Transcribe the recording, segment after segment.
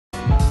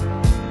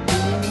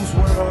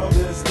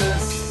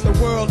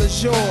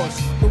is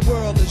yours, the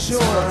world is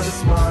yours.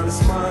 It's mine,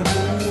 it's mine,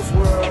 whose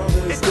world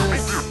is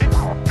this?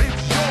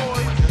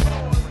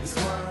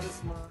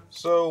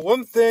 So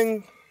one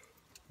thing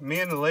me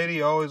and the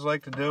lady always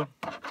like to do,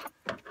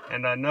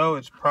 and I know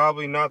it's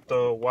probably not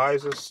the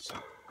wisest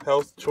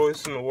health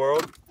choice in the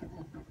world,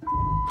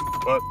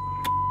 but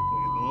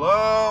we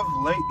love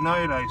late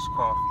night iced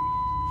coffee.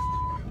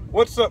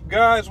 What's up,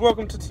 guys?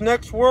 Welcome to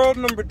Tennek's World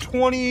number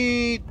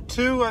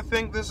 22, I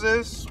think this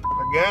is.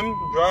 Again,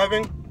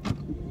 driving.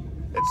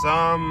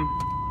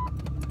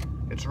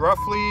 It's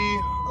roughly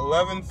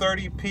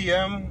 11:30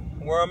 p.m.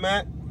 where I'm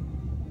at.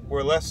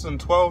 We're less than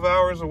 12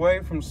 hours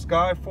away from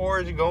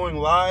Skyforge going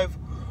live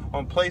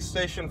on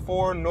PlayStation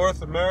 4 in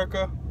North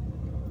America.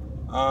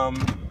 I'm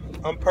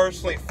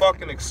personally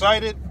fucking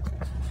excited,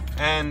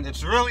 and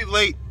it's really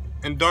late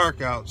and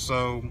dark out,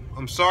 so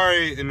I'm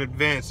sorry in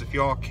advance if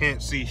y'all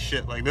can't see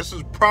shit. Like, this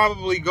is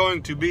probably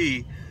going to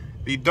be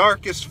the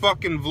darkest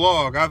fucking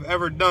vlog I've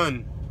ever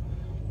done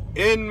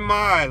in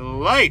my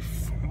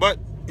life, but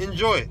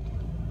enjoy it.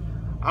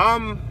 I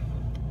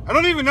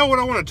don't even know what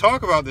I want to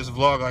talk about this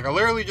vlog. Like, I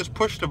literally just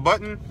pushed a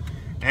button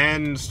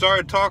and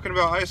started talking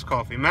about iced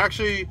coffee.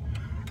 I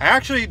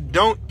actually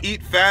don't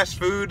eat fast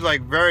food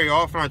like very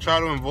often. I try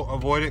to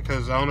avoid it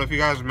because I don't know if you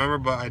guys remember,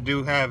 but I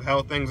do have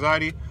health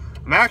anxiety.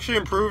 I'm actually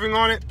improving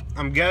on it.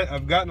 I've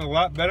gotten a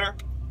lot better.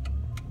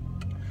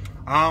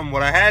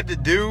 What I had to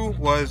do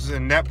was,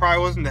 and that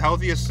probably wasn't the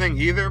healthiest thing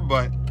either,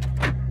 but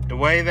the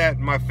way that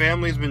my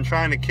family's been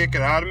trying to kick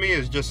it out of me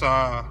is just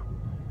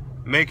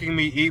making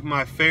me eat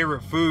my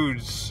favorite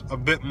foods a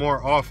bit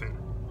more often.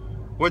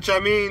 Which, I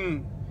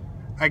mean,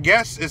 I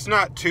guess it's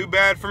not too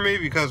bad for me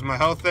because my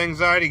health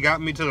anxiety got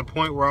me to the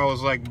point where I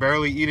was like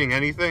barely eating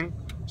anything.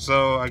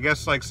 So I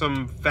guess like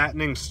some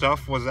fattening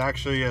stuff was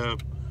actually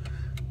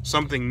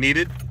something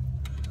needed.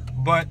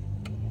 But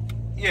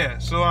yeah,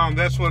 so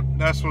that's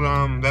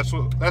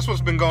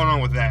what's been going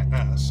on with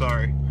that.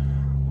 Sorry,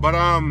 but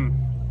I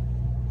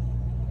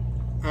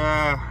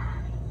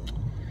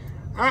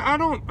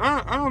don't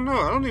know.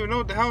 I don't even know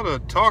what the hell to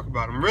talk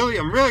about. I'm really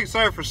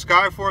excited for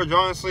Skyforge,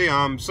 honestly.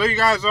 So you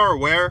guys are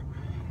aware,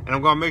 and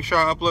I'm gonna make sure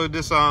I upload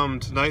this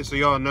tonight so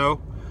y'all know.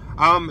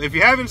 If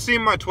you haven't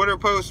seen my Twitter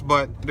post,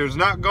 but there's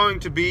not going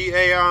to be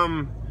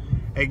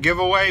a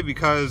giveaway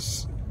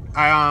because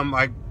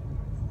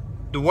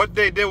what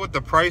they did with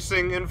the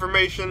pricing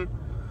information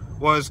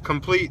was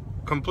complete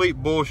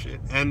bullshit.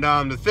 And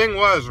the thing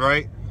was,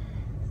 right,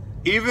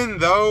 even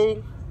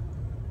though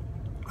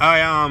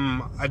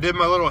I did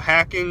my little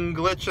hacking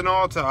glitch and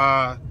all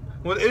to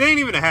well, it ain't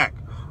even a hack.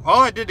 All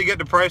I did to get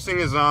the pricing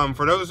is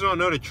for those who don't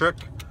know the trick,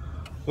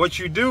 what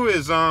you do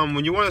is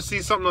when you want to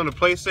see something on the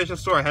PlayStation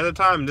Store ahead of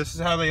time, this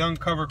is how they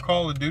uncover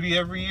Call of Duty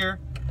every year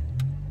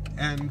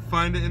and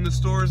find it in the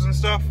stores and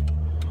stuff.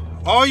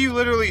 All you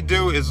literally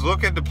do is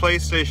look at the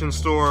PlayStation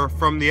Store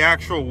from the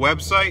actual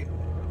website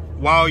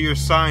while you're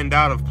signed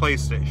out of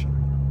PlayStation.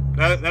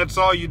 That's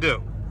all you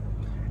do.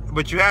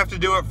 But you have to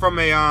do it from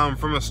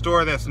a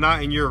store that's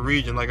not in your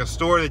region, like a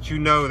store that you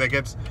know that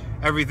gets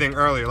everything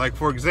earlier. Like,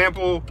 for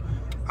example,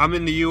 I'm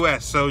in the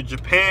US, so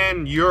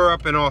Japan,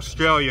 Europe, and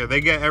Australia, they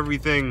get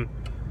everything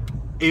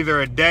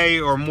either a day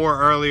or more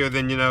earlier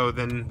than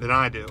than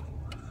I do,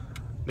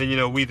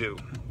 than we do.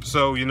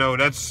 So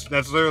that's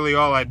literally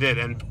all I did,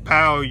 and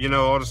pow, all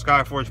the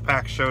Skyforge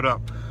packs showed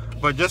up.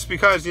 But just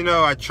because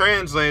I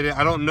translated,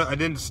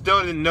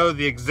 still didn't know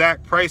the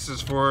exact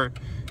prices for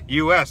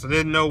US. I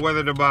didn't know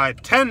whether to buy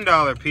 $10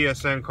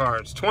 PSN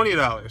cards,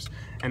 $20,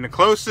 and the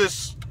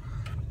closest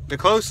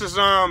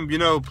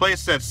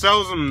place that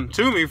sells them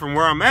to me from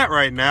where I'm at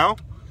right now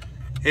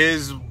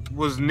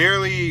was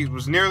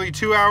nearly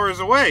 2 hours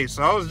away.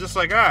 So I was just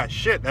like,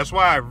 shit. That's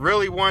why I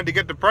really wanted to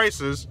get the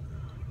prices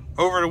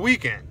over the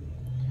weekend.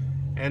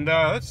 And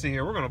let's see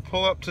here. We're gonna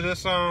pull up to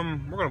this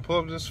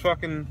this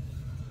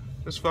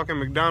fucking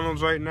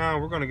McDonald's right now.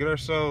 We're gonna get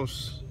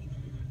ourselves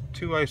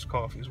 2 iced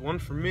coffees. One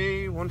for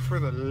me, one for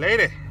the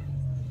lady.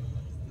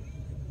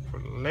 For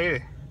the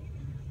lady.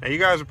 Now you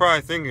guys are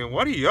probably thinking,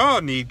 what do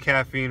y'all need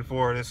caffeine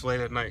for this late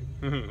at night?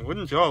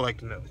 Wouldn't y'all like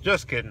to know?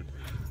 Just kidding.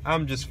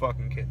 I'm just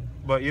fucking kidding.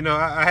 But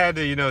I had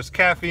to, it's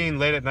caffeine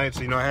late at night,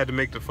 so I had to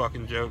make the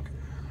fucking joke.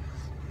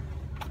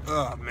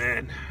 Oh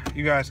man.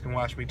 You guys can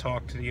watch me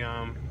talk to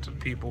the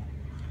people.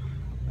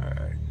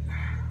 Alright.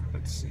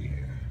 Let's see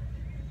here.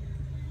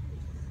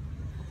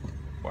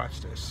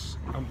 Watch this.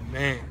 I'm the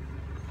man.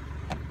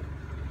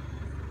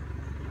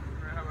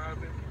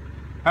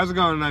 How's it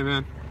going tonight,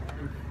 man?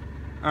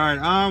 Alright,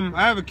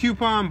 I have a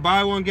coupon,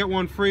 buy one, get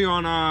one free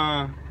on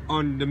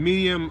the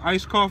medium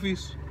iced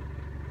coffees.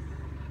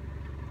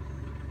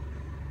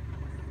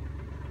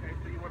 Okay,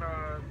 so you want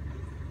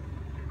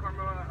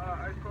caramel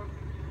iced coffee?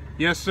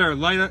 Yes, sir.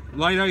 Light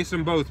ice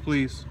in both,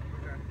 please.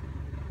 Okay.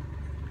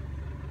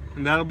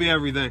 And that'll be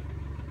everything.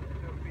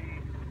 It'll be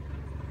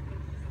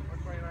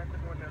 $1.29 for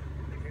one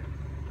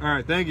now.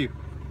 Alright, thank you.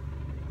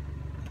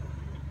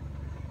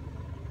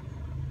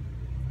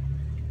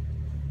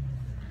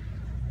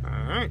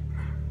 Alright.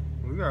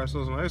 We got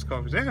ourselves some iced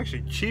coffees. They're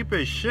actually cheap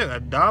as shit.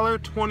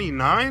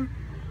 $1.29?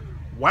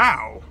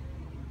 Wow.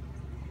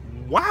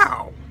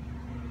 Wow.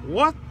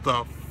 What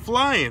the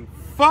flying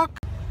fuck?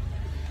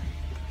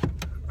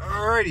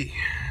 Alrighty.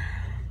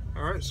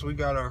 Alright, so we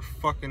got our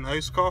fucking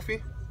iced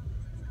coffee.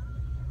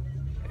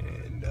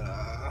 And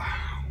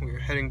we're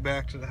heading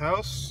back to the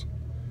house.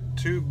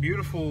 2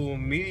 beautiful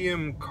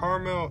medium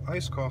caramel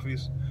iced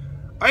coffees.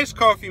 Iced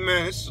coffee,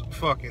 man, it's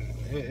fucking,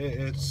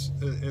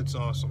 it's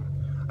awesome.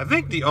 I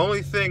think the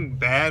only thing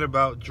bad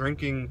about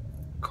drinking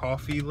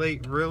coffee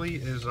late really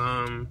is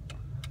I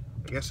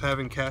guess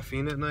having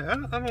caffeine at night.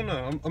 I don't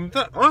know.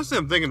 Honestly,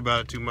 I'm thinking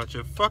about it too much.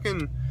 If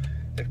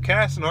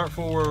Cass and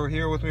Artful were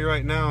here with me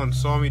right now and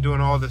saw me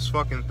doing all this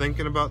fucking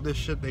thinking about this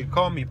shit, they'd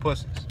call me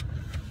pussies.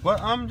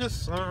 But I'm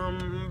just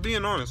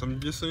being honest. I'm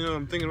just, you know,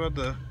 I'm thinking about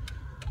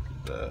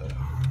the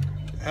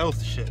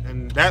health shit,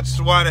 and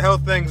that's why the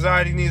health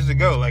anxiety needs to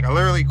go. Like, I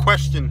literally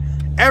question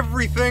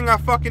everything I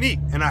fucking eat,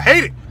 and I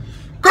hate it.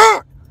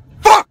 God,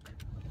 fuck,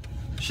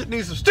 shit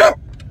needs to stop.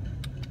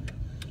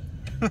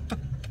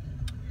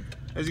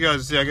 As you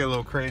guys see, I get a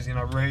little crazy and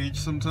I rage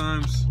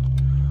sometimes.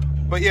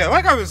 But yeah,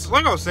 like I was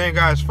saying,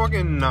 guys,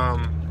 fucking I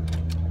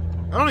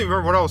don't even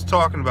remember what I was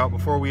talking about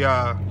before we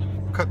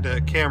cut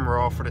the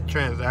camera off for the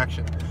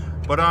transaction.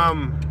 But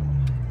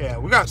yeah,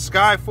 we got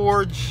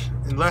Skyforge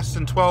in less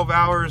than 12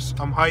 hours.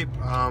 I'm hype.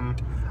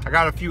 I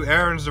got a few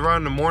errands to run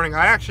in the morning.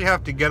 I actually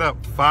have to get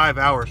up 5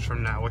 hours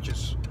from now, which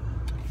is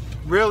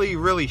really,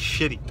 really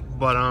shitty.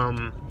 But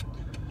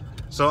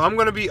so I'm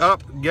gonna be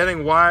up,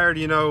 getting wired,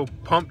 you know,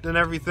 pumped and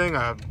everything.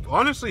 I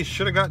honestly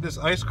should have got this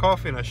iced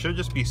coffee, and I should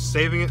just be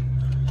saving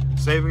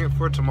it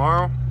for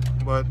tomorrow.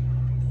 But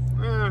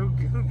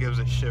who gives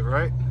a shit,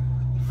 right?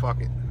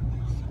 Fuck it.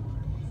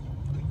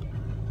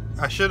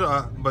 I should,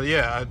 but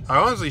yeah, I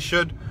honestly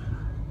should.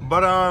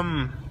 But I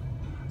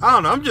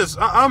don't know.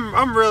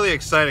 I'm really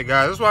excited,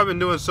 guys. That's why I've been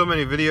doing so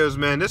many videos,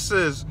 man.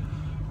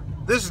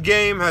 This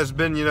game has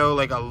been, you know,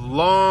 like a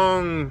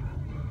long,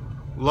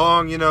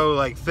 you know,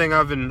 like thing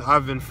I've been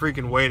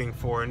freaking waiting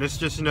for. And it's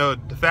just, you know,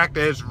 the fact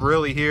that it's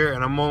really here,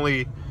 and I'm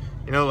only,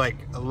 you know, like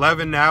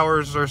 11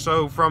 hours or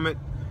so from it.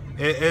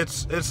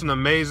 It's an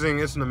amazing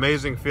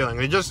feeling.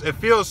 It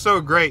feels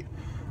so great,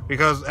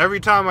 because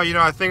every time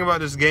I think about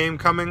this game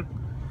coming,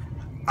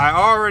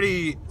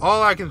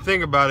 all I can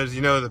think about is,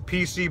 you know, the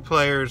PC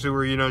players who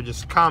were, you know,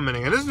 just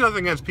commenting. And this is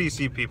nothing against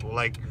PC people.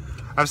 Like,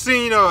 I've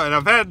seen, you know, and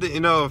I've had, you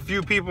know, a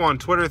few people on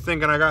Twitter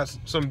thinking I got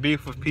some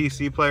beef with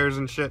PC players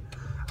and shit.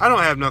 I don't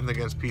have nothing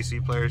against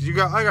PC players. You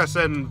got, like I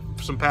said in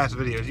some past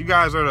videos, you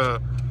guys are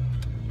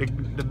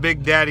the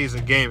big daddies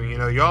of gaming. You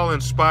know, y'all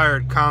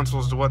inspired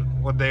consoles to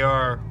what they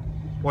are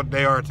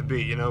to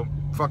be. You know,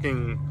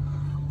 fucking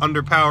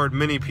underpowered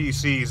mini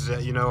PCs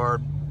that, you know,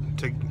 are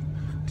to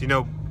you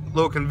know,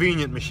 little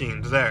convenient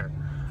machines there.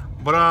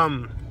 But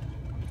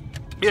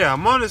yeah,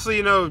 I'm honestly,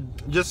 you know,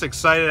 just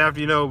excited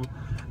after, you know,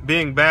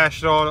 being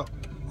bashed all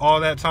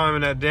that time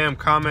in that damn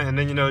comment, and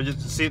then, you know,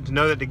 just to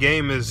know that the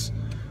game is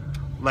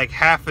like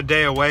half a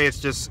day away. It's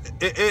just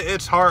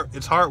it's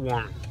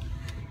heartwarming.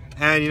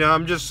 And, you know,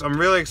 I'm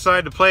really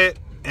excited to play it,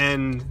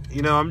 and,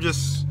 you know,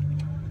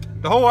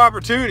 the whole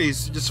opportunity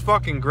is just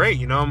fucking great.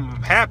 You know,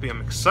 I'm happy,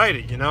 I'm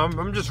excited, you know,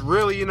 I'm just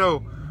really, you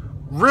know,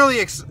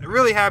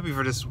 really happy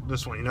for this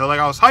one. You know, like,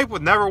 I was hyped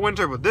with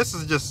Neverwinter, but this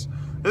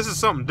is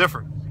something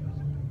different.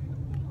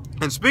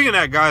 And speaking of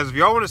that, guys, if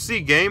y'all want to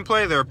see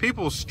gameplay, there are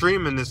people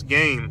streaming this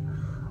game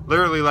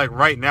literally like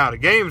right now. The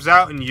game's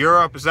out in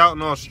Europe, it's out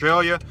in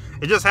Australia.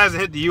 It just hasn't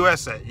hit the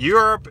US yet.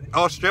 Europe,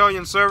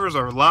 Australian servers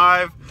are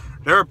live.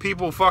 There are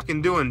people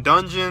fucking doing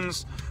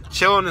dungeons,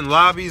 chilling in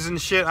lobbies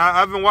and shit.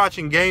 I've been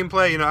watching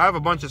gameplay. You know, I have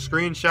a bunch of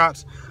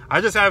screenshots.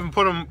 I just haven't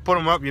put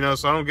them up, you know,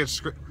 so I don't get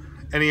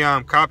any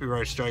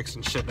copyright strikes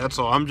and shit. That's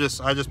all. I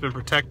just been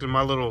protecting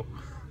my little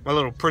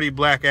pretty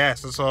black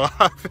ass. That's all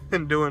I've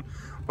been doing.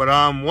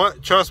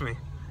 But trust me,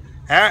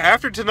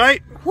 after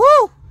tonight,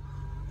 woo,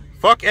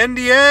 fuck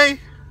NDA,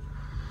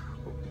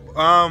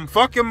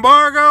 fuck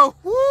embargo,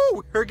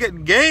 woo, we're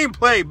getting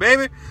gameplay,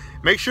 baby.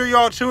 Make sure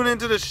y'all tune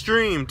into the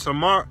stream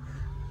tomorrow.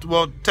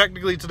 Well,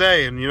 technically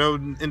today, and, you know,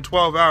 in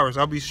 12 hours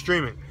I'll be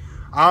streaming.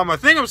 I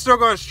think I'm still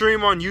going to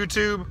stream on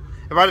YouTube.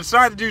 If I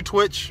decide to do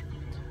Twitch,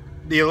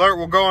 the alert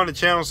will go on the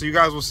channel, so you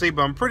guys will see,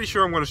 but I'm pretty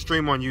sure I'm going to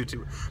stream on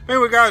YouTube. But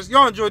anyway, guys,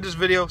 y'all enjoyed this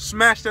video.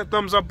 Smash that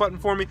thumbs up button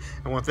for me.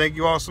 I want to thank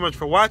you all so much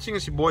for watching.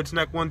 It's your boy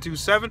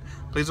Tennek127.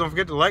 Please don't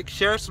forget to like,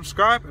 share,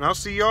 subscribe, and I'll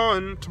see y'all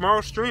in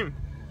tomorrow's stream.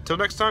 Till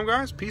next time,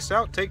 guys, peace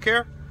out. Take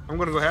care. I'm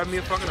going to go have me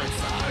a fucking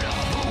ice.